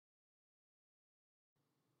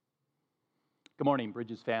Good morning,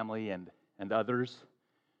 Bridges family and others.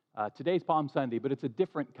 Today's Palm Sunday, but it's a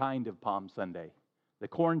different kind of Palm Sunday. The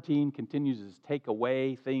quarantine continues to take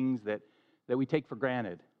away things that we take for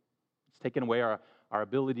granted. It's taken away our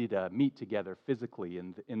ability to meet together physically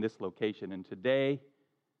in this location. And today,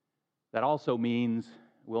 that also means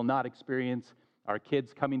we'll not experience our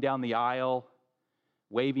kids coming down the aisle,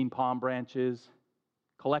 waving palm branches,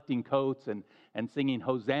 collecting coats, and singing,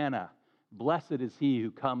 "Hosanna, blessed is he who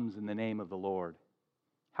comes in the name of the Lord."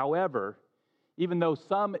 However, even though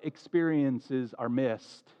some experiences are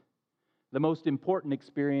missed, the most important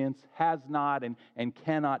experience has not and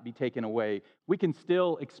cannot be taken away. We can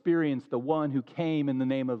still experience the one who came in the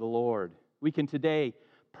name of the Lord. We can today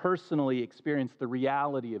personally experience the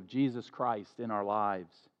reality of Jesus Christ in our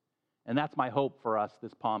lives. And that's my hope for us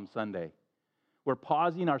this Palm Sunday. We're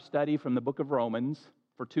pausing our study from the book of Romans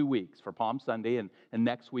for 2 weeks, for Palm Sunday and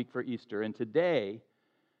next week for Easter. And today,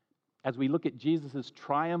 as we look at Jesus'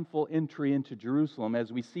 triumphal entry into Jerusalem,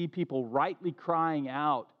 as we see people rightly crying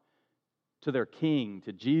out to their king,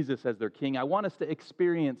 to Jesus as their king, I want us to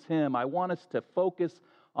experience him. I want us to focus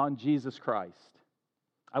on Jesus Christ.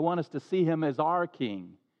 I want us to see him as our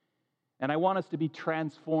king. And I want us to be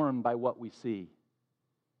transformed by what we see.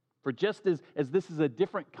 For just as this is a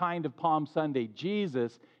different kind of Palm Sunday,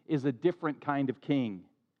 Jesus is a different kind of king.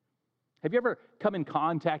 Have you ever come in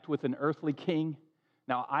contact with an earthly king?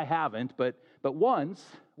 Now, I haven't, but once,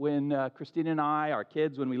 when Christina and I, our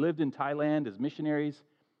kids, when we lived in Thailand as missionaries,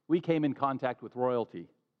 we came in contact with royalty.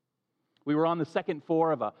 We were on the second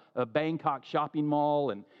floor of a Bangkok shopping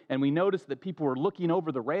mall, and we noticed that people were looking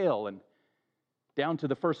over the rail and down to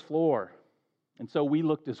the first floor. And so we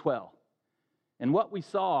looked as well. And what we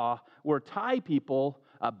saw were Thai people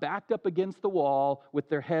backed up against the wall with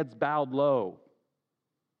their heads bowed low.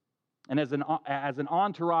 And as an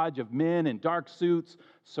entourage of men in dark suits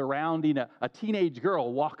surrounding a teenage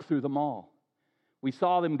girl walk through the mall. We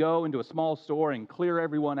saw them go into a small store and clear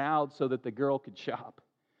everyone out so that the girl could shop.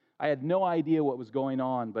 I had no idea what was going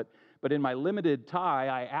on, but in my limited Thai,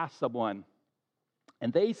 I asked someone,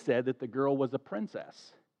 and they said that the girl was a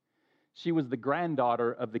princess. She was the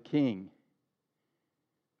granddaughter of the king.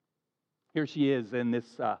 Here she is in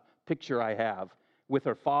this picture I have with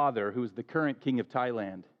her father, who is the current king of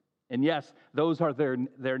Thailand. And yes, those are their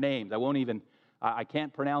names. I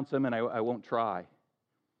can't pronounce them, and I won't try.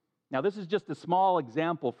 Now, this is just a small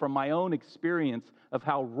example from my own experience of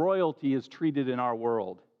how royalty is treated in our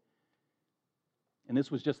world. And this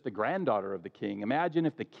was just the granddaughter of the king. Imagine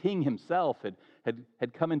if the king himself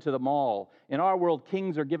had come into the mall. In our world,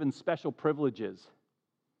 kings are given special privileges,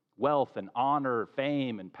 wealth and honor,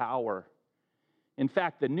 fame and power. In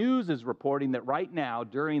fact, the news is reporting that right now,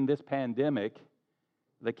 during this pandemic,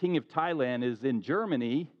 the king of Thailand is in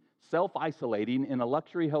Germany, self-isolating in a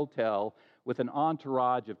luxury hotel with an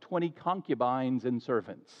entourage of 20 concubines and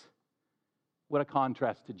servants. What a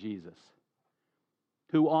contrast to Jesus,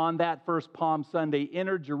 who on that first Palm Sunday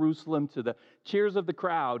entered Jerusalem to the cheers of the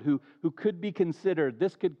crowd, who could be considered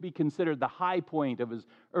the high point of his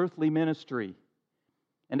earthly ministry.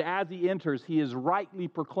 And as he enters, he is rightly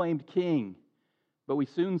proclaimed king. But we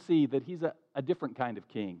soon see that he's a different kind of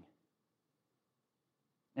king.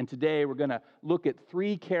 And today we're going to look at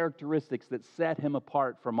 3 characteristics that set him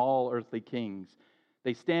apart from all earthly kings.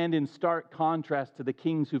 They stand in stark contrast to the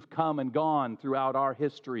kings who've come and gone throughout our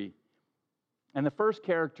history. And the first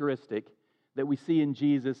characteristic that we see in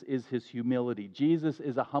Jesus is his humility. Jesus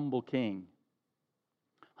is a humble king.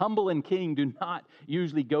 Humble and king do not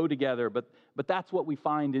usually go together, but that's what we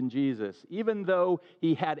find in Jesus. Even though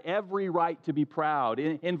he had every right to be proud.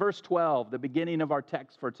 In verse 12, the beginning of our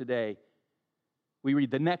text for today, we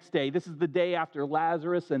read, "The next day," this is the day after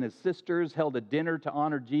Lazarus and his sisters held a dinner to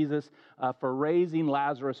honor Jesus for raising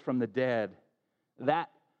Lazarus from the dead.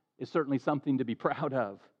 That is certainly something to be proud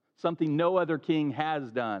of, something no other king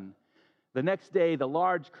has done. The next day, the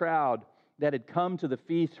large crowd that had come to the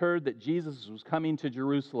feast heard that Jesus was coming to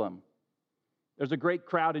Jerusalem. There's a great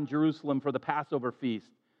crowd in Jerusalem for the Passover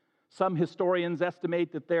feast. Some historians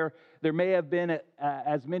estimate that there may have been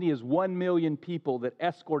as many as 1 million people that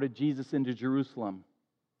escorted Jesus into Jerusalem.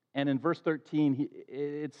 And in verse 13,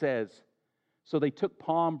 it says, So they took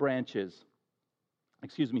branches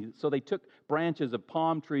of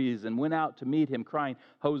palm trees and went out to meet him, crying,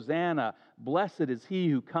 "Hosanna, blessed is he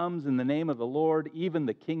who comes in the name of the Lord, even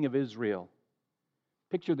the King of Israel."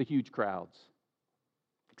 Picture the huge crowds.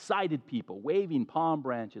 Excited people waving palm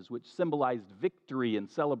branches, which symbolized victory and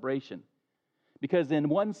celebration. Because in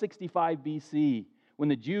 165 BC, when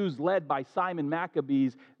the Jews led by Simon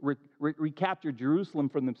Maccabees recaptured Jerusalem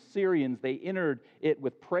from the Syrians, they entered it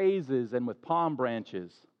with praises and with palm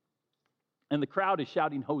branches. And the crowd is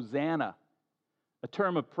shouting, "Hosanna," a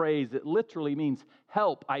term of praise that literally means,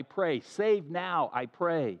 "Help, I pray. Save now, I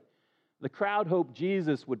pray." The crowd hoped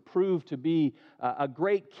Jesus would prove to be a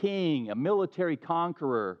great king, a military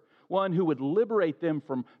conqueror, one who would liberate them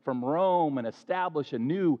from Rome and establish a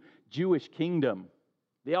new Jewish kingdom.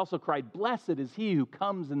 They also cried, "Blessed is he who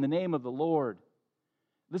comes in the name of the Lord."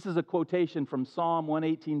 This is a quotation from Psalm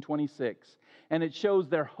 118:26, and it shows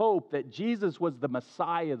their hope that Jesus was the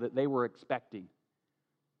Messiah that they were expecting.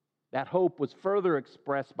 That hope was further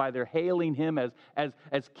expressed by their hailing him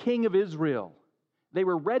as King of Israel. They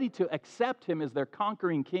were ready to accept him as their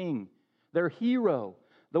conquering king, their hero,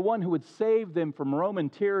 the one who would save them from Roman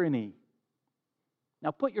tyranny.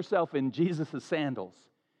 Now put yourself in Jesus' sandals.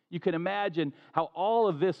 You can imagine how all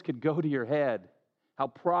of this could go to your head, how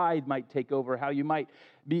pride might take over, how you might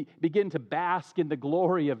begin to bask in the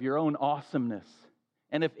glory of your own awesomeness.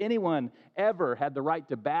 And if anyone ever had the right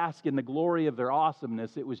to bask in the glory of their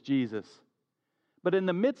awesomeness, it was Jesus. But in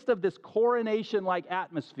the midst of this coronation-like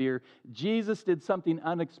atmosphere, Jesus did something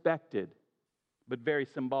unexpected, but very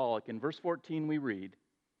symbolic. In verse 14 we read,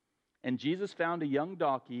 "And Jesus found a young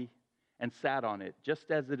donkey and sat on it,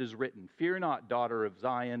 just as it is written, 'Fear not, daughter of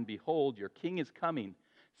Zion, behold, your king is coming,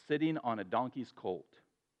 sitting on a donkey's colt.'"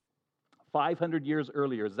 500 years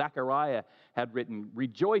earlier, Zechariah had written,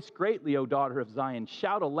 "Rejoice greatly, O daughter of Zion.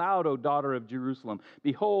 Shout aloud, O daughter of Jerusalem.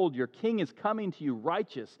 Behold, your king is coming to you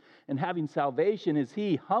righteous, and having salvation is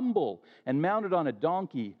he, humble, and mounted on a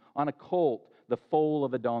donkey, on a colt, the foal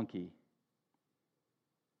of a donkey."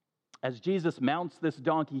 As Jesus mounts this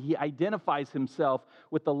donkey, he identifies himself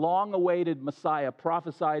with the long-awaited Messiah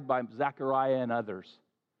prophesied by Zechariah and others.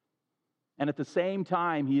 And at the same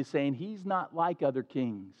time, he is saying he's not like other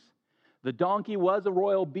kings. The donkey was a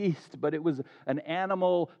royal beast, but it was an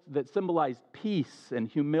animal that symbolized peace and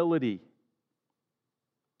humility.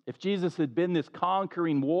 If Jesus had been this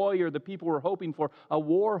conquering warrior the people were hoping for, a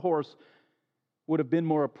war horse would have been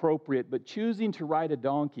more appropriate. But choosing to ride a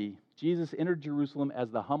donkey, Jesus entered Jerusalem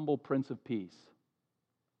as the humble Prince of Peace.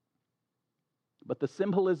 But the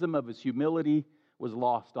symbolism of his humility was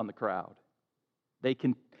lost on the crowd. They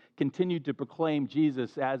continued to proclaim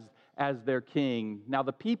Jesus as their king. Now,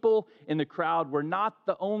 the people in the crowd were not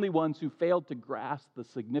the only ones who failed to grasp the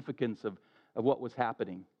significance of what was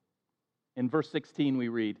happening. In verse 16, we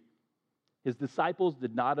read, "His disciples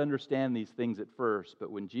did not understand these things at first, but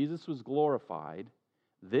when Jesus was glorified,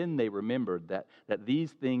 then they remembered that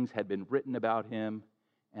these things had been written about him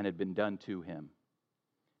and had been done to him."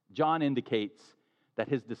 John indicates that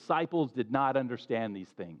his disciples did not understand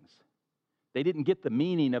these things. They didn't get the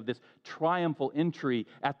meaning of this triumphal entry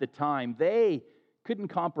at the time. They couldn't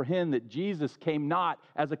comprehend that Jesus came not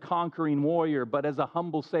as a conquering warrior, but as a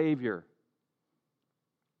humble Savior.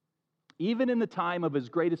 Even in the time of his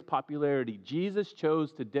greatest popularity, Jesus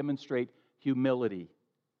chose to demonstrate humility.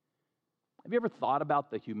 Have you ever thought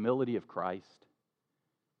about the humility of Christ?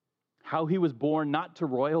 How he was born not to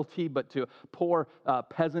royalty, but to a poor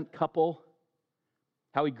peasant couple.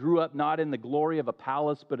 How he grew up not in the glory of a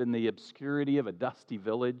palace, but in the obscurity of a dusty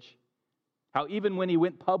village. How even when he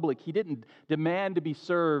went public, he didn't demand to be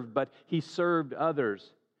served, but he served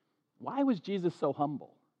others. Why was Jesus so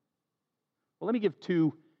humble? Well, let me give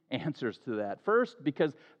two answers to that. First,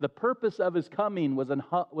 because the purpose of his coming was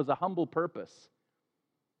a humble purpose.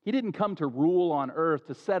 He didn't come to rule on earth,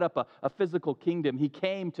 to set up a physical kingdom. He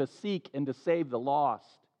came to seek and to save the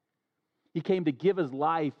lost. He came to give his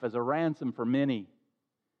life as a ransom for many.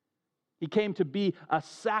 He came to be a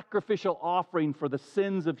sacrificial offering for the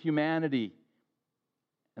sins of humanity.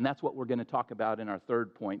 And that's what we're going to talk about in our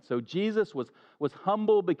third point. So Jesus was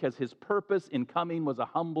humble because his purpose in coming was a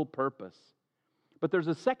humble purpose. But there's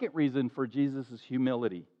a second reason for Jesus'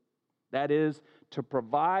 humility. That is, to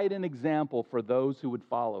provide an example for those who would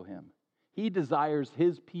follow him. He desires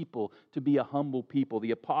his people to be a humble people.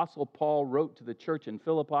 The Apostle Paul wrote to the church in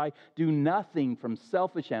Philippi, "Do nothing from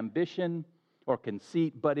selfish ambition or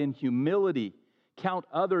conceit, but in humility count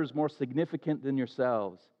others more significant than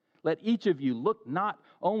yourselves. Let each of you look not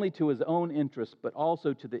only to his own interests, but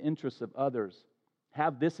also to the interests of others.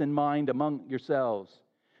 Have this in mind among yourselves,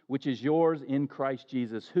 which is yours in Christ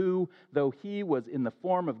Jesus, who, though he was in the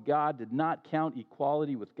form of God, did not count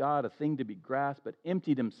equality with God a thing to be grasped, but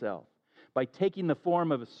emptied himself by taking the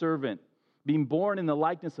form of a servant, being born in the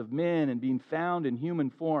likeness of men and being found in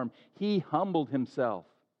human form. He humbled himself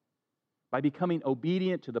by becoming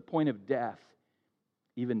obedient to the point of death,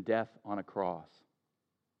 even death on a cross."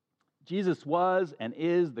 Jesus was and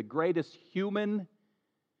is the greatest human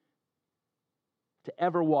to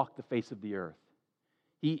ever walk the face of the earth.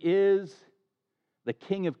 He is the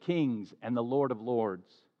King of Kings and the Lord of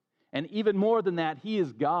Lords. And even more than that, he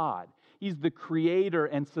is God. He's the creator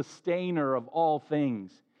and sustainer of all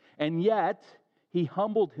things. And yet, he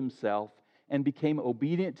humbled himself and became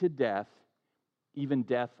obedient to death, even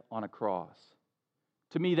death on a cross.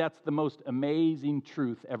 To me, that's the most amazing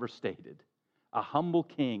truth ever stated. A humble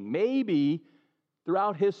king. Maybe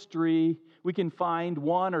throughout history, we can find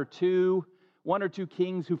one or two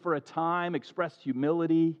kings who for a time expressed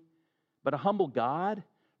humility. But a humble God,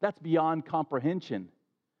 that's beyond comprehension.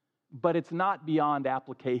 But it's not beyond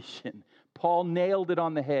application. Paul nailed it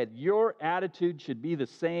on the head. Your attitude should be the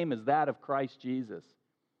same as that of Christ Jesus.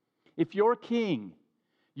 If your king,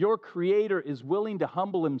 your creator, is willing to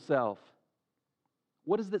humble himself,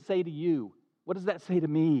 what does that say to you? What does that say to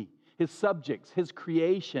me? His subjects, his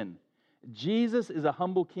creation. Jesus is a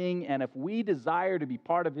humble king, and if we desire to be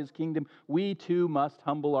part of his kingdom, we too must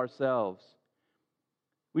humble ourselves.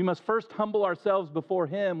 We must first humble ourselves before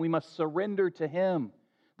him. We must surrender to him.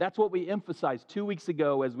 That's what we emphasized 2 weeks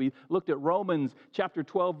ago as we looked at Romans chapter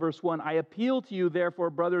 12, verse 1. I appeal to you, therefore,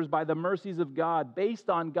 brothers, by the mercies of God, based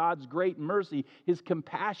on God's great mercy, his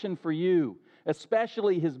compassion for you,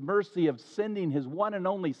 especially his mercy of sending his one and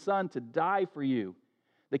only Son to die for you.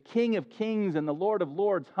 The King of kings and the Lord of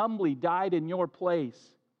lords humbly died in your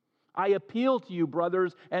place. I appeal to you,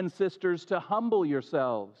 brothers and sisters, to humble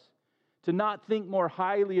yourselves, to not think more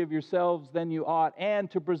highly of yourselves than you ought, and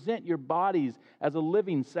to present your bodies as a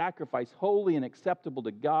living sacrifice, holy and acceptable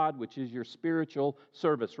to God, which is your spiritual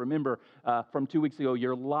service. Remember from 2 weeks ago,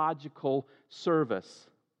 your logical service.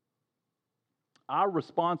 Our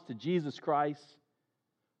response to Jesus Christ,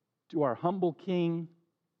 to our humble King,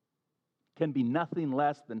 can be nothing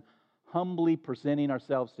less than humbly presenting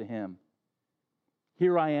ourselves to him.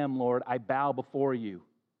 Here I am, Lord, I bow before you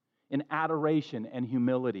in adoration and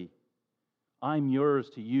humility. I'm yours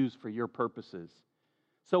to use for your purposes.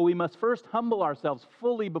 So we must first humble ourselves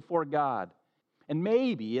fully before God. And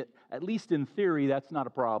maybe, at least in theory, that's not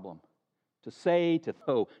a problem. To say to,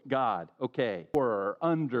 oh, God, okay, or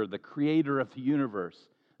under the creator of the universe,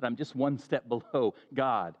 and I'm just one step below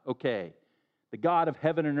God, okay. The God of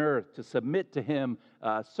heaven and earth, to submit to him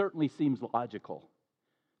certainly seems logical.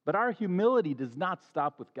 But our humility does not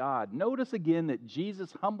stop with God. Notice again that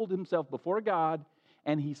Jesus humbled himself before God,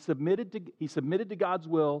 and he submitted to God's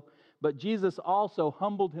will, but Jesus also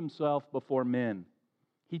humbled himself before men.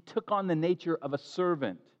 He took on the nature of a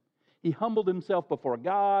servant. He humbled himself before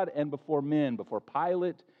God and before men, before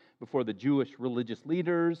Pilate, before the Jewish religious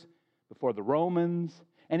leaders, before the Romans,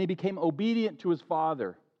 and he became obedient to his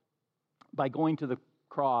Father by going to the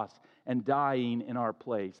cross and dying in our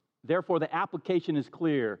place. Therefore, the application is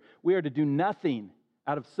clear. We are to do nothing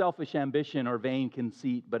out of selfish ambition or vain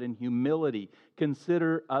conceit, but in humility,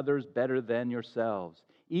 consider others better than yourselves.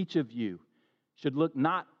 Each of you should look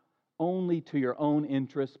not only to your own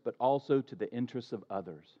interests, but also to the interests of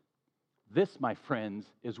others. This, my friends,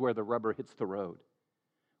 is where the rubber hits the road.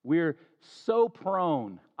 We're so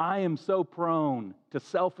prone, I am so prone to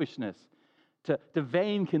selfishness, to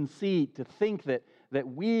vain conceit, to think that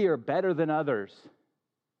we are better than others.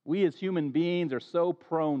 We as human beings are so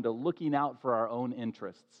prone to looking out for our own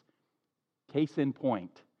interests. Case in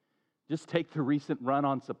point, just take the recent run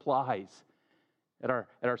on supplies at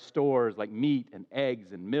our stores like meat and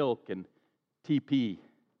eggs and milk and TP,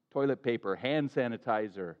 toilet paper, hand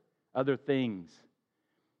sanitizer, other things.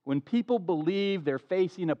 When people believe they're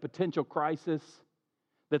facing a potential crisis,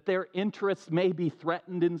 that their interests may be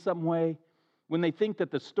threatened in some way, when they think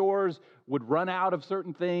that the stores would run out of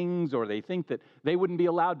certain things, or they think that they wouldn't be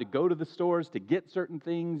allowed to go to the stores to get certain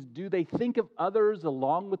things, do they think of others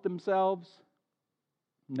along with themselves?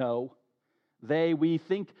 No. We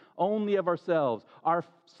think only of ourselves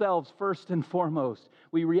first and foremost.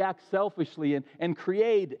 We react selfishly and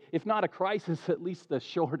create, if not a crisis, at least a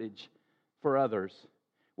shortage for others.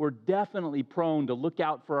 We're definitely prone to look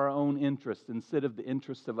out for our own interests instead of the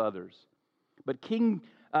interests of others. But King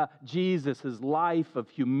Jesus' life of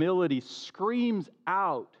humility screams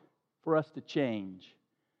out for us to change,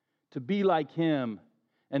 to be like him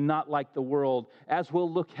and not like the world, as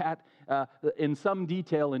we'll look at in some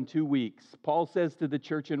detail in 2 weeks. Paul says to the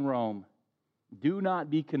church in Rome, do not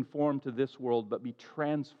be conformed to this world, but be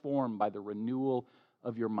transformed by the renewal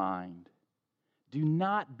of your mind. Do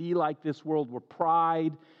not be like this world where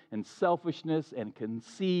pride and selfishness and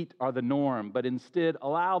conceit are the norm, but instead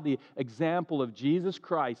allow the example of Jesus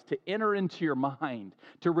Christ to enter into your mind,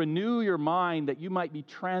 to renew your mind that you might be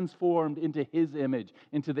transformed into his image,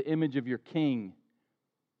 into the image of your King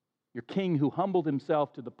who humbled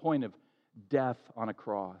himself to the point of death on a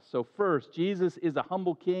cross. So first, Jesus is a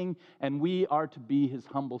humble King, and we are to be his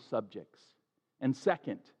humble subjects. And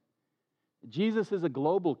second, Jesus is a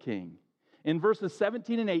global king. In verses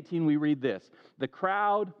 17 and 18, we read this: the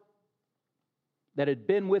crowd that had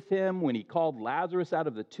been with him when he called Lazarus out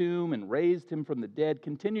of the tomb and raised him from the dead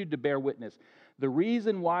continued to bear witness. The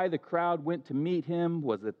reason why the crowd went to meet him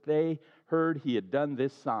was that they heard he had done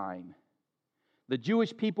this sign. The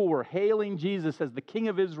Jewish people were hailing Jesus as the King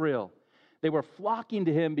of Israel. They were flocking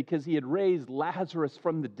to him because he had raised Lazarus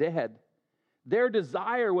from the dead. Their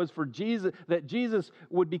desire was for Jesus, that Jesus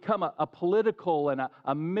would become a political and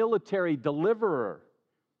a military deliverer.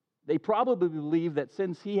 They probably believed that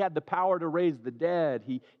since he had the power to raise the dead,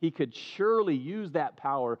 he could surely use that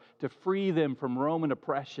power to free them from Roman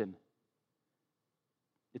oppression.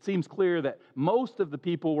 It seems clear that most of the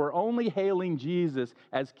people were only hailing Jesus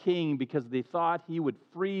as king because they thought he would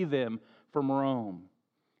free them from Rome.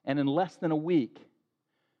 And in less than a week,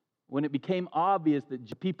 when it became obvious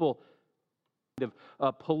that people of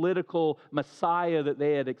a political Messiah that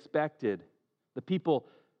they had expected, the people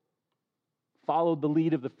followed the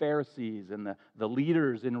lead of the Pharisees and the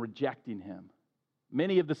leaders in rejecting him.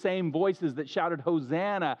 Many of the same voices that shouted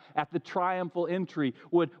Hosanna at the triumphal entry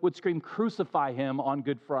would scream, crucify him on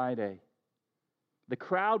Good Friday. The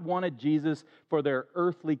crowd wanted Jesus for their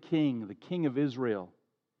earthly king, the King of Israel.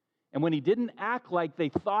 And when he didn't act like they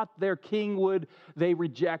thought their king would, they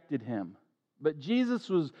rejected him. But Jesus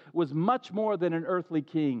was much more than an earthly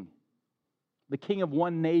king, the king of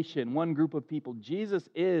one nation, one group of people. Jesus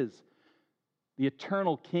is the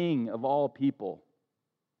eternal king of all people.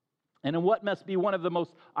 And in what must be one of the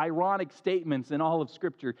most ironic statements in all of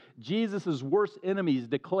Scripture, Jesus' worst enemies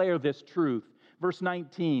declare this truth. Verse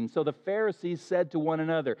 19, so the Pharisees said to one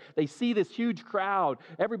another, they see this huge crowd,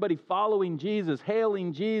 everybody following Jesus,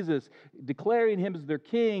 hailing Jesus, declaring him as their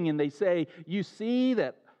king, and they say, you see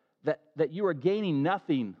that you are gaining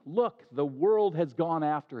nothing. Look, the world has gone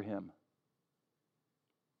after him.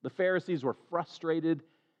 The Pharisees were frustrated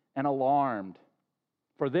and alarmed.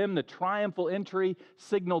 For them, the triumphal entry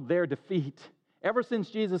signaled their defeat. Ever since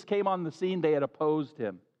Jesus came on the scene, they had opposed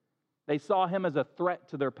him. They saw him as a threat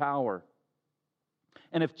to their power.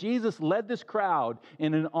 And if Jesus led this crowd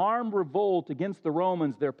in an armed revolt against the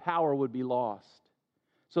Romans, their power would be lost.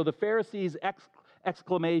 So the Pharisees'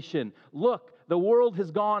 exclamation, look, the world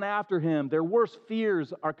has gone after him. Their worst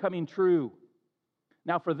fears are coming true.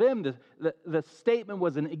 Now for them, the statement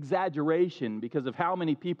was an exaggeration because of how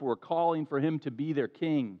many people were calling for him to be their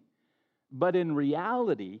king. But in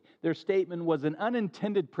reality, their statement was an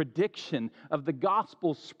unintended prediction of the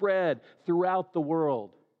gospel spread throughout the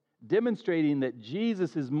world, demonstrating that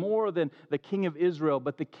Jesus is more than the King of Israel,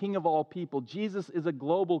 but the King of all people. Jesus is a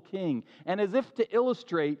global king. And as if to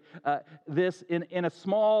illustrate this in a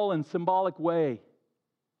small and symbolic way,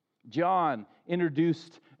 John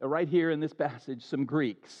introduced right here in this passage some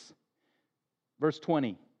Greeks. Verse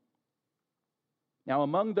 20. Now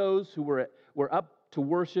among those who were up to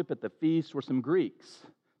worship at the feast were some Greeks.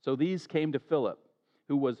 So these came to Philip,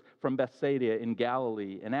 who was from Bethsaida in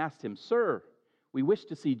Galilee, and asked him, Sir, we wish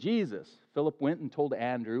to see Jesus. Philip went and told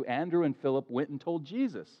Andrew. Andrew and Philip went and told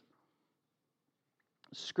Jesus.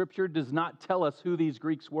 Scripture does not tell us who these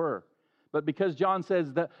Greeks were. But because John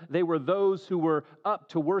says that they were those who were up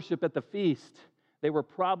to worship at the feast, they were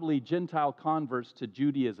probably Gentile converts to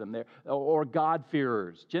Judaism or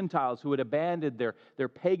God-fearers, Gentiles who had abandoned their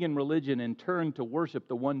pagan religion and turned to worship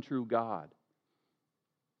the one true God.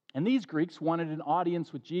 And these Greeks wanted an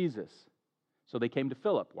audience with Jesus. So they came to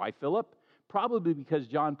Philip. Why Philip? Probably because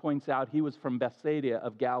John points out he was from Bethsaida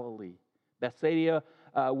of Galilee. Bethsaida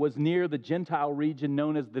was near the Gentile region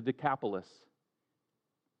known as the Decapolis.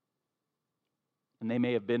 And they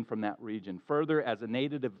may have been from that region. Further, as a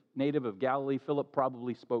native of Galilee, Philip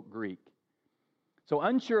probably spoke Greek. So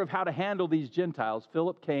unsure of how to handle these Gentiles,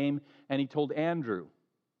 Philip came and he told Andrew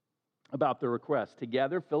about the request.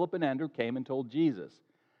 Together, Philip and Andrew came and told Jesus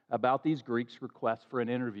about these Greeks' request for an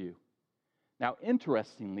interview. Now,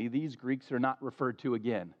 interestingly, these Greeks are not referred to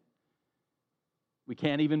again. We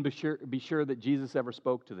can't even be sure that Jesus ever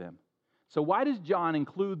spoke to them. So why does John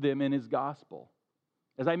include them in his gospel?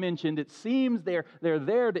 As I mentioned, it seems they're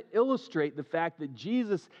there to illustrate the fact that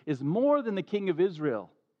Jesus is more than the King of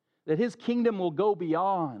Israel, that his kingdom will go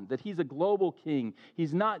beyond, that he's a global king.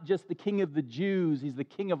 He's not just the King of the Jews, he's the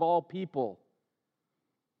King of all people.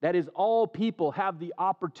 That is, all people have the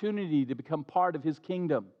opportunity to become part of his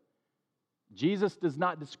kingdom. Jesus does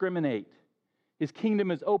not discriminate. His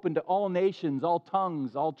kingdom is open to all nations, all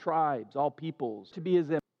tongues, all tribes, all peoples, to be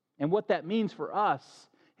his. And what that means for us,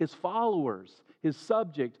 his followers, his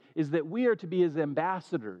subject, is that we are to be his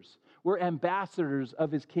ambassadors. We're ambassadors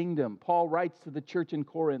of his kingdom. Paul writes to the church in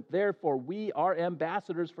Corinth, therefore we are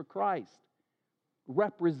ambassadors for Christ,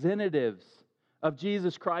 representatives of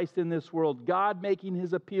Jesus Christ in this world, God making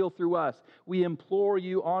His appeal through us. We implore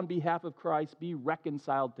you on behalf of Christ, be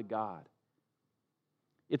reconciled to God.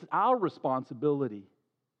 It's our responsibility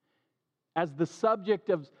as the subjects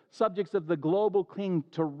of the global King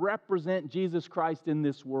to represent Jesus Christ in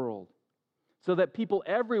this world, so that people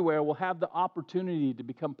everywhere will have the opportunity to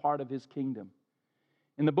become part of His kingdom.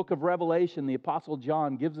 In the book of Revelation, the Apostle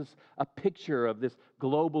John gives us a picture of this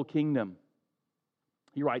global kingdom.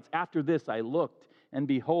 He writes, "After this I looked, and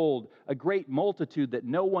behold, a great multitude that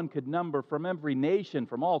no one could number, from every nation,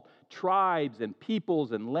 from all tribes and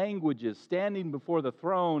peoples and languages, standing before the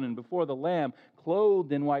throne and before the Lamb,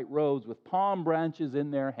 clothed in white robes, with palm branches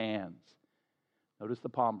in their hands." Notice the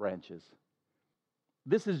palm branches.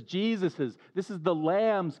 This is this is the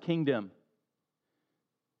Lamb's kingdom.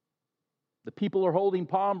 The people are holding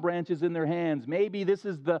palm branches in their hands. Maybe this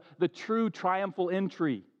is the true triumphal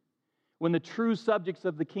entry, when the true subjects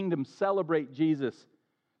of the kingdom celebrate Jesus.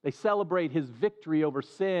 They celebrate His victory over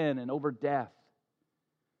sin and over death.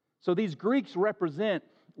 So these Greeks represent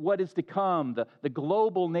what is to come, the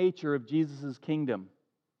global nature of Jesus' kingdom.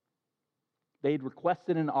 They'd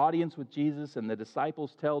requested an audience with Jesus, and the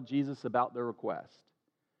disciples tell Jesus about their request.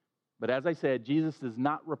 But as I said, Jesus does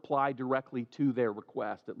not reply directly to their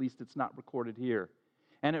request. At least it's not recorded here.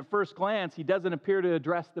 And at first glance, He doesn't appear to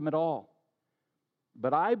address them at all.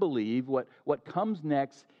 But I believe what comes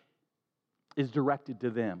next is directed to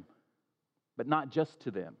them, but not just to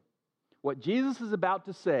them. What Jesus is about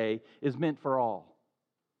to say is meant for all.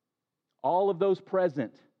 All of those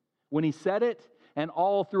present when He said it, and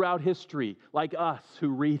all throughout history, like us who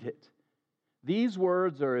read it. These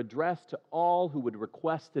words are addressed to all who would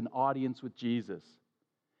request an audience with Jesus.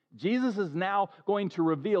 Jesus is now going to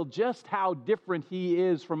reveal just how different He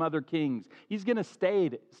is from other kings. He's going to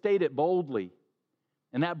state it boldly.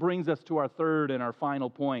 And that brings us to our third and our final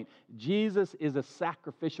point. Jesus is a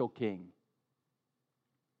sacrificial king.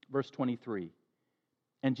 Verse 23.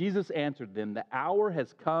 "And Jesus answered them, 'The hour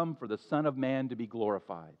has come for the Son of Man to be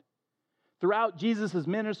glorified.'" Throughout Jesus'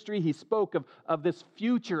 ministry, He spoke of this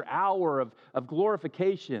future hour of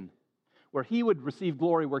glorification, where He would receive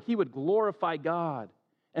glory, where He would glorify God.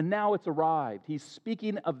 And now it's arrived. He's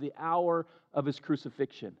speaking of the hour of His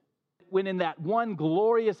crucifixion, when in that one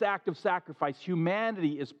glorious act of sacrifice,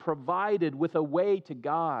 humanity is provided with a way to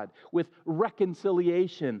God, with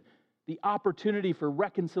reconciliation, the opportunity for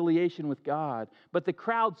reconciliation with God. But the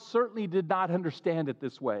crowd certainly did not understand it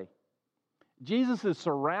this way. Jesus is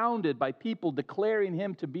surrounded by people declaring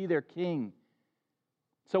Him to be their king.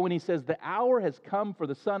 So when He says, "The hour has come for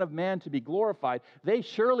the Son of Man to be glorified," they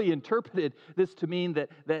surely interpreted this to mean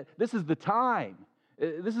that this is the time.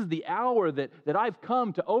 This is the hour that I've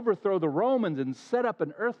come to overthrow the Romans and set up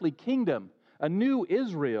an earthly kingdom, a new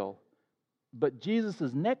Israel. But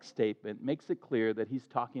Jesus' next statement makes it clear that He's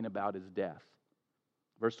talking about His death.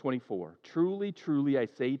 Verse 24, "Truly, truly, I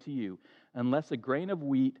say to you, unless a grain of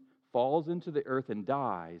wheat falls into the earth and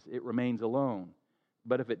dies, it remains alone.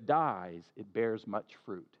 But if it dies, it bears much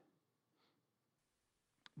fruit."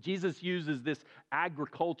 Jesus uses this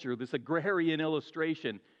agriculture, this agrarian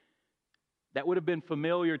illustration that would have been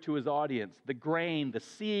familiar to His audience. The grain, the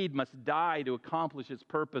seed must die to accomplish its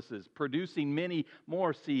purposes, producing many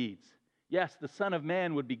more seeds. Yes, the Son of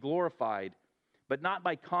Man would be glorified, but not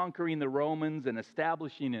by conquering the Romans and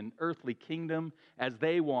establishing an earthly kingdom as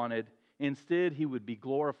they wanted. Instead, He would be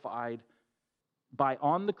glorified by,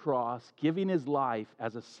 on the cross, giving His life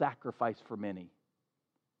as a sacrifice for many.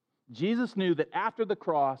 Jesus knew that after the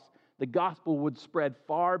cross, the gospel would spread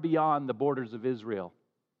far beyond the borders of Israel.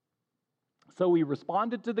 So He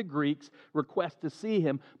responded to the Greeks' request to see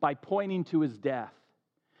Him by pointing to His death.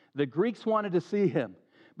 The Greeks wanted to see Him,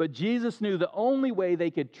 but Jesus knew the only way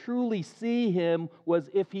they could truly see Him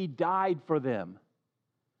was if He died for them.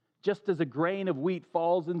 Just as a grain of wheat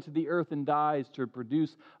falls into the earth and dies to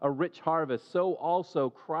produce a rich harvest, so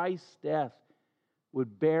also Christ's death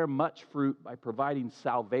would bear much fruit by providing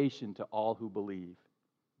salvation to all who believe,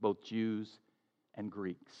 both Jews and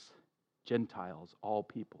Greeks, Gentiles, all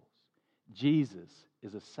peoples. Jesus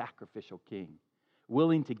is a sacrificial king,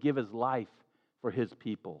 willing to give His life for His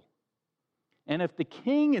people. And if the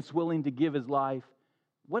king is willing to give His life,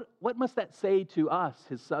 what must that say to us,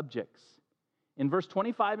 His subjects? In verse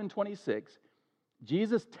 25 and 26,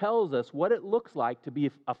 Jesus tells us what it looks like to be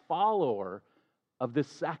a follower of this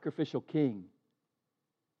sacrificial king.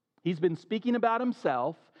 He's been speaking about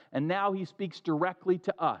Himself, and now He speaks directly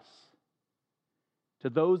to us, to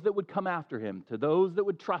those that would come after Him, to those that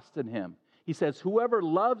would trust in Him. He says, "Whoever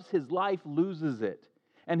loves his life loses it,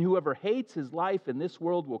 and whoever hates his life in this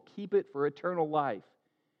world will keep it for eternal life.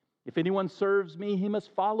 If anyone serves me, he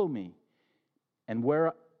must follow me. And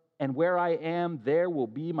where I am, there will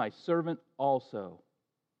be my servant also.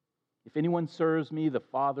 If anyone serves me, the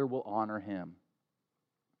Father will honor him."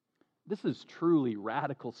 This is truly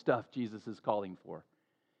radical stuff Jesus is calling for.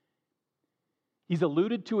 He's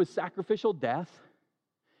alluded to his sacrificial death,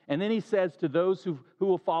 and then he says to those who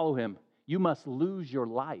will follow him, you must lose your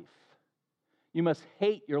life. You must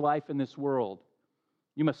hate your life in this world.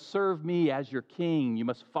 You must serve me as your king. You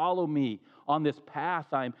must follow me on this path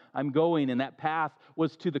I'm going, and that path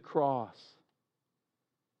was to the cross.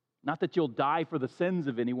 Not that you'll die for the sins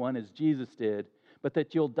of anyone as Jesus did, but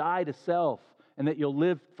that you'll die to self and that you'll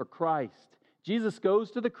live for Christ. Jesus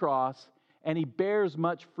goes to the cross and he bears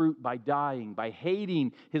much fruit by dying, by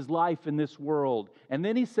hating his life in this world. And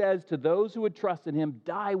then he says to those who would trust in him,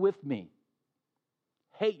 die with me.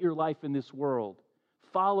 Hate your life in this world.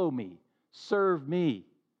 Follow me. Serve me.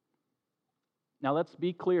 Now let's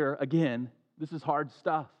be clear again, this is hard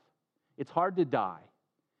stuff. It's hard to die.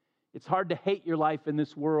 It's hard to hate your life in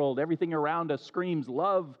this world. Everything around us screams,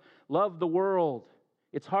 love the world.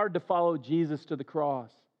 It's hard to follow Jesus to the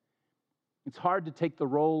cross. It's hard to take the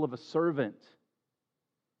role of a servant.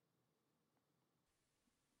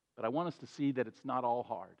 But I want us to see that it's not all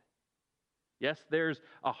hard. Yes, there's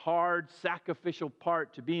a hard, sacrificial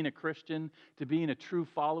part to being a Christian, to being a true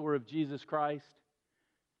follower of Jesus Christ.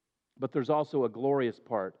 But there's also a glorious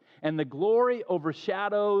part. And the glory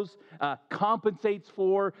overshadows, compensates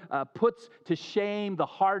for, puts to shame the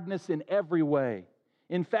hardness in every way.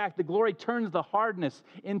 In fact, the glory turns the hardness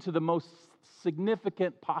into the most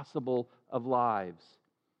significant possible of lives.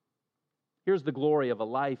 Here's the glory of a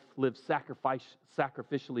life lived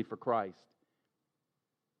sacrificially for Christ.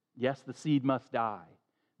 Yes, the seed must die,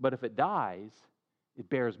 but if it dies, it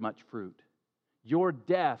bears much fruit. Your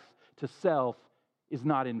death to self is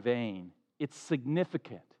not in vain. It's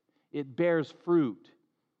significant. It bears fruit.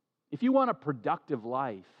 If you want a productive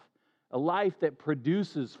life, a life that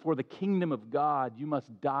produces for the kingdom of God, you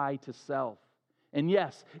must die to self. And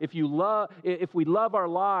yes, if we love our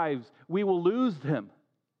lives, we will lose them.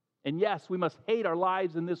 And yes, we must hate our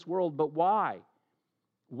lives in this world, but why?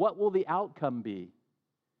 What will the outcome be?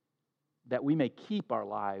 That we may keep our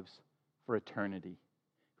lives for eternity.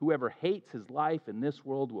 Whoever hates his life in this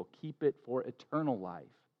world will keep it for eternal life.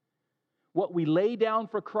 What we lay down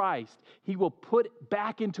for Christ, he will put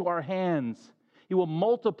back into our hands. He will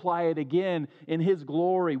multiply it again in his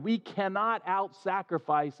glory. We cannot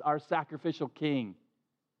out-sacrifice our sacrificial king.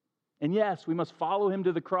 And yes, we must follow him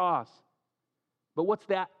to the cross. But what's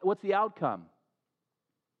the outcome?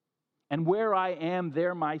 And where I am,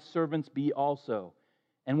 there my servants be also.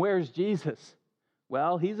 And where's Jesus?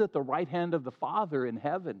 Well, he's at the right hand of the Father in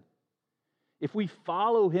heaven. If we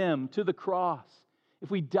follow him to the cross,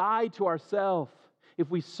 if we die to ourselves, if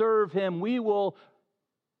we serve him, we will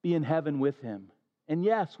be in heaven with him. And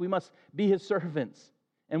yes, we must be his servants.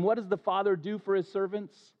 And what does the Father do for his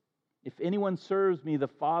servants? If anyone serves me, the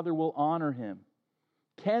Father will honor him.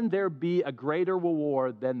 Can there be a greater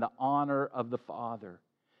reward than the honor of the Father?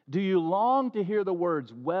 Do you long to hear the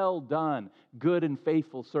words, "Well done, good and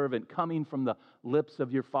faithful servant," coming from the lips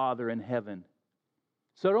of your Father in heaven?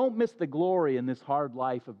 So don't miss the glory in this hard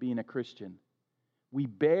life of being a Christian. We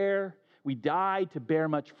die to bear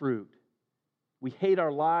much fruit. We hate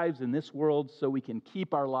our lives in this world so we can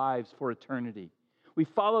keep our lives for eternity. We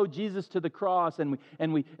follow Jesus to the cross and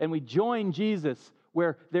we join Jesus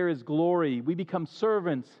where there is glory. We become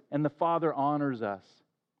servants and the Father honors us.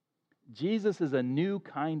 Jesus is a new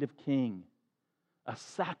kind of king, a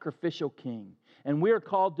sacrificial king. And we're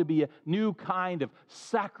called to be a new kind of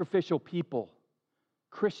sacrificial people,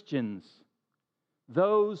 Christians,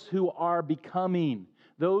 those who are becoming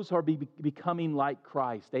like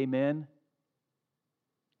Christ. Amen?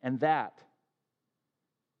 And the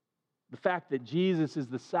fact that Jesus is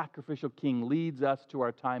the sacrificial king leads us to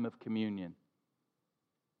our time of communion.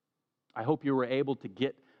 I hope you were able to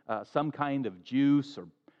get some kind of juice or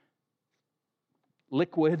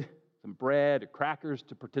liquid, some bread or crackers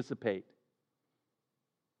to participate.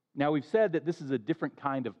 Now, we've said that this is a different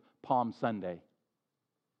kind of Palm Sunday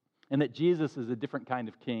and that Jesus is a different kind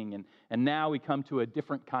of king. And now we come to a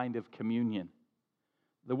different kind of communion.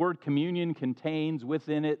 The word communion contains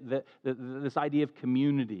within it this idea of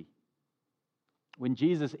community. When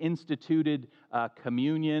Jesus instituted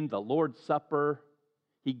communion, the Lord's Supper,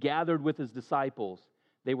 he gathered with his disciples.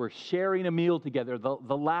 They were sharing a meal together,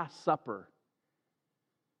 the Last Supper.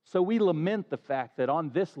 So we lament the fact that on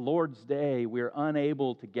this Lord's Day, we're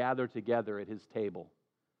unable to gather together at his table.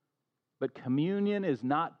 But communion is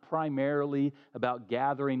not primarily about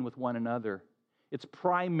gathering with one another. It's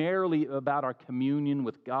primarily about our communion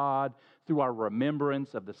with God through our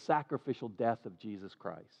remembrance of the sacrificial death of Jesus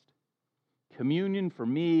Christ. Communion for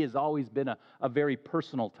me has always been a very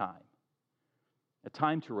personal time. A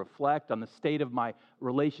time to reflect on the state of my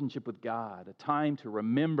relationship with God. A time to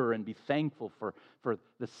remember and be thankful for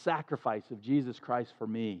the sacrifice of Jesus Christ for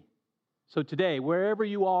me. So today, wherever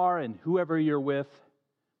you are and whoever you're with,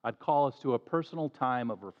 I'd call us to a personal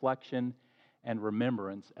time of reflection and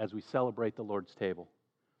remembrance as we celebrate the Lord's table.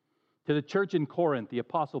 To the church in Corinth, the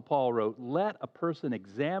Apostle Paul wrote, "Let a person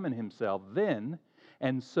examine himself then,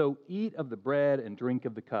 and so eat of the bread and drink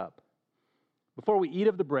of the cup." Before we eat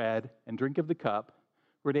of the bread and drink of the cup,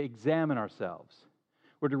 we're to examine ourselves.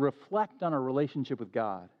 We're to reflect on our relationship with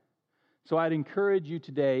God. So I'd encourage you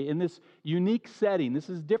today, in this unique setting, this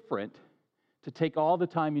is different, to take all the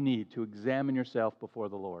time you need to examine yourself before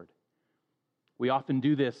the Lord. We often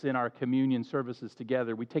do this in our communion services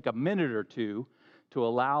together. We take a minute or two to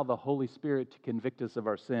allow the Holy Spirit to convict us of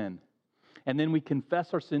our sin. And then we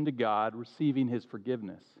confess our sin to God, receiving His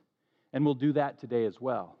forgiveness. And we'll do that today as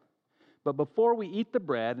well. But before we eat the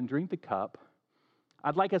bread and drink the cup,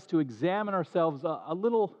 I'd like us to examine ourselves a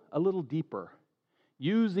little deeper,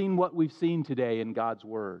 using what we've seen today in God's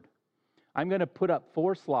Word. I'm going to put up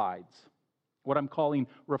 4 slides, what I'm calling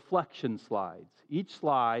reflection slides. Each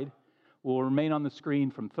slide will remain on the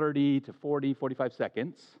screen from 30 to 40, 45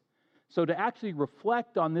 seconds. So to actually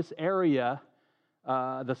reflect on this area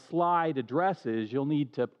the slide addresses, you'll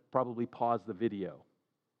need to probably pause the video.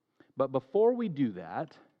 But before we do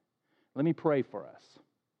that, let me pray for us.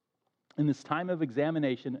 In this time of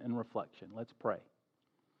examination and reflection, let's pray.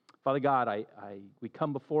 Father God, we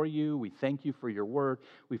come before you. We thank you for your word.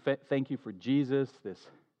 We thank you for Jesus,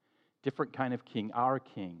 this different kind of king, our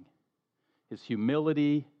king. His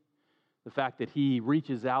humility, the fact that he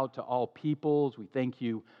reaches out to all peoples. We thank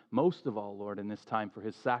you most of all, Lord, in this time for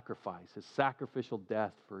his sacrifice, his sacrificial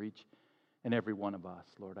death for each and every one of us.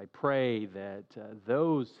 Lord, I pray that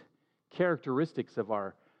those characteristics of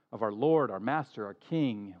our Lord, our Master, our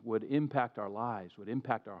King, would impact our lives, would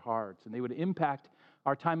impact our hearts, and they would impact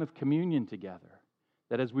our time of communion together.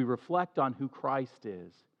 That as we reflect on who Christ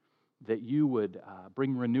is, that you would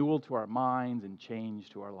bring renewal to our minds and change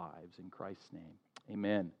to our lives. In Christ's name,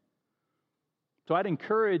 amen. So I'd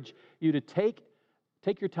encourage you to take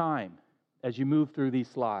your time as you move through these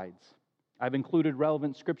slides. I've included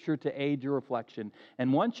relevant scripture to aid your reflection.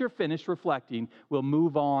 And once you're finished reflecting, we'll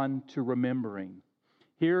move on to remembering.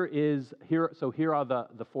 Here are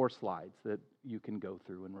the 4 slides that you can go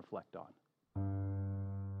through and reflect on.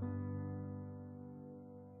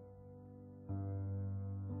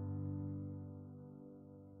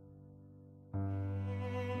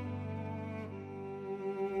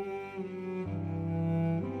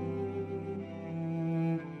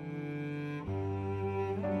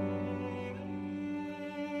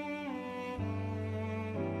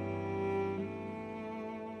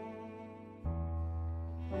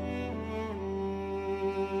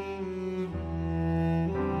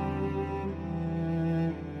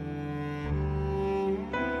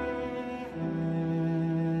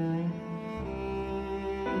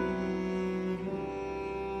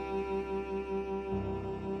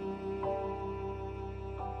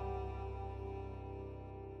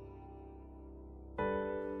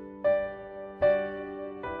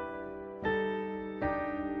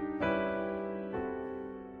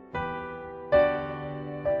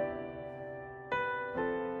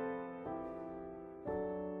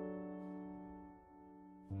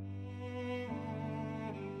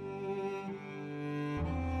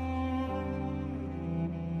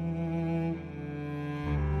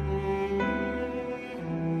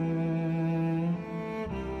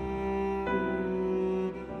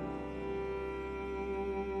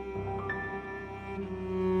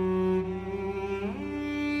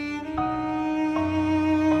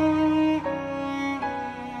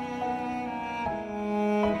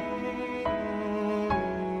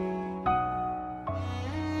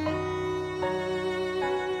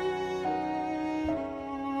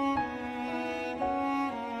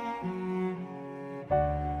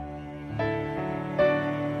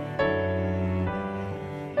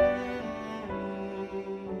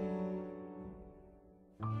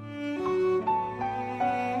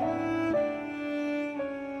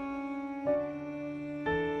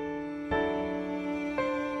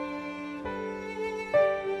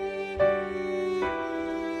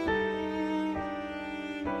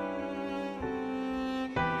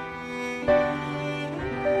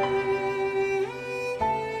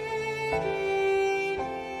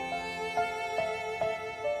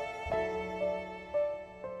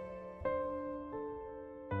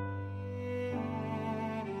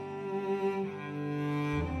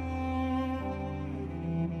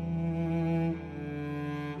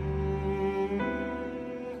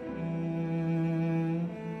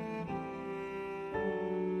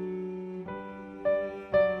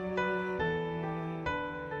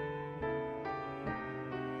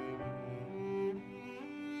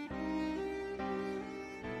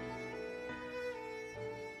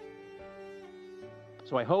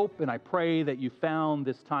 So I hope and I pray that you found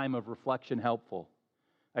this time of reflection helpful.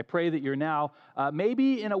 I pray that you're now,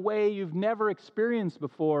 maybe in a way you've never experienced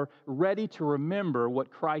before, ready to remember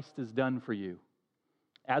what Christ has done for you.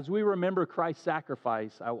 As we remember Christ's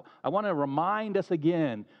sacrifice, I want to remind us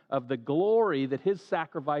again of the glory that His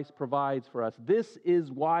sacrifice provides for us. This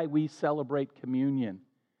is why we celebrate communion.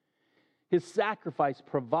 His sacrifice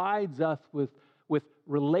provides us with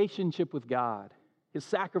relationship with God. His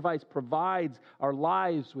sacrifice provides our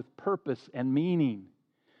lives with purpose and meaning.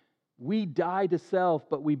 We die to self,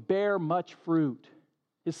 but we bear much fruit.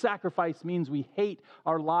 His sacrifice means we hate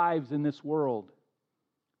our lives in this world,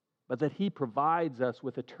 but that He provides us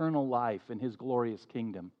with eternal life in His glorious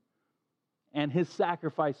kingdom. And His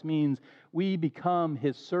sacrifice means we become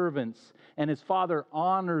His servants, and His Father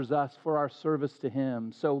honors us for our service to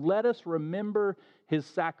Him. So let us remember His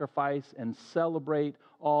sacrifice and celebrate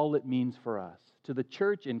all it means for us. To the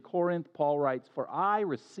church in Corinth, Paul writes, "For I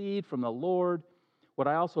received from the Lord what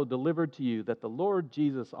I also delivered to you, that the Lord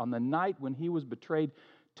Jesus, on the night when He was betrayed,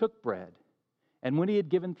 took bread, and when He had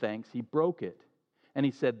given thanks, He broke it. And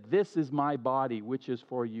He said, 'This is my body, which is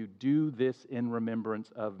for you. Do this in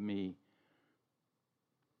remembrance of me.'"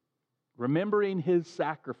 Remembering His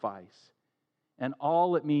sacrifice and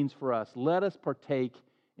all it means for us, let us partake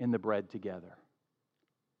in the bread together.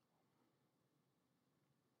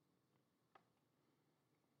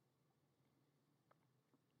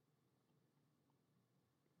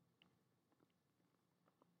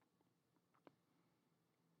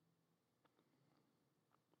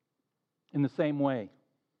 In the same way,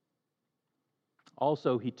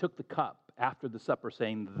 also He took the cup after the supper,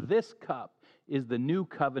 saying, "This cup is the new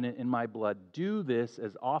covenant in my blood. Do this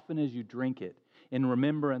as often as you drink it in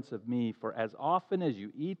remembrance of me. For as often as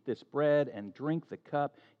you eat this bread and drink the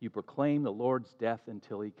cup, you proclaim the Lord's death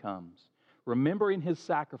until He comes." Remembering His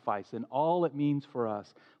sacrifice and all it means for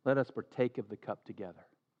us, let us partake of the cup together.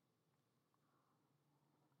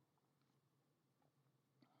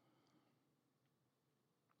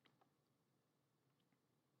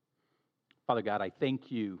 Father God, I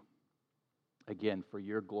thank you again for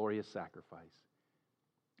your glorious sacrifice.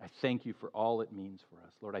 I thank you for all it means for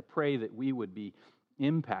us. Lord, I pray that we would be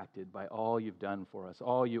impacted by all you've done for us,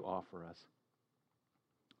 all you offer us.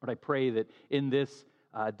 Lord, I pray that in this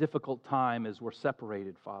difficult time as we're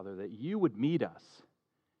separated, Father, that you would meet us,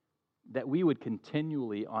 that we would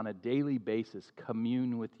continually on a daily basis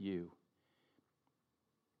commune with you,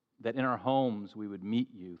 that in our homes we would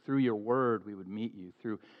meet you. Through your word we would meet you.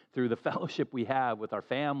 Through the fellowship we have with our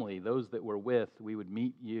family, those that we're with, we would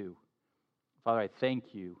meet you. Father, I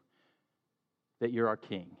thank you that you're our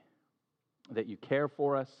King, that you care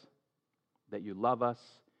for us, that you love us,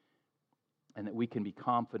 and that we can be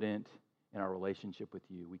confident in our relationship with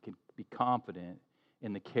you. We can be confident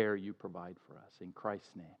in the care you provide for us. In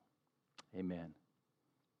Christ's name, amen.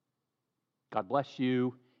 God bless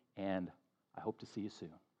you, and I hope to see you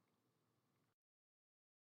soon.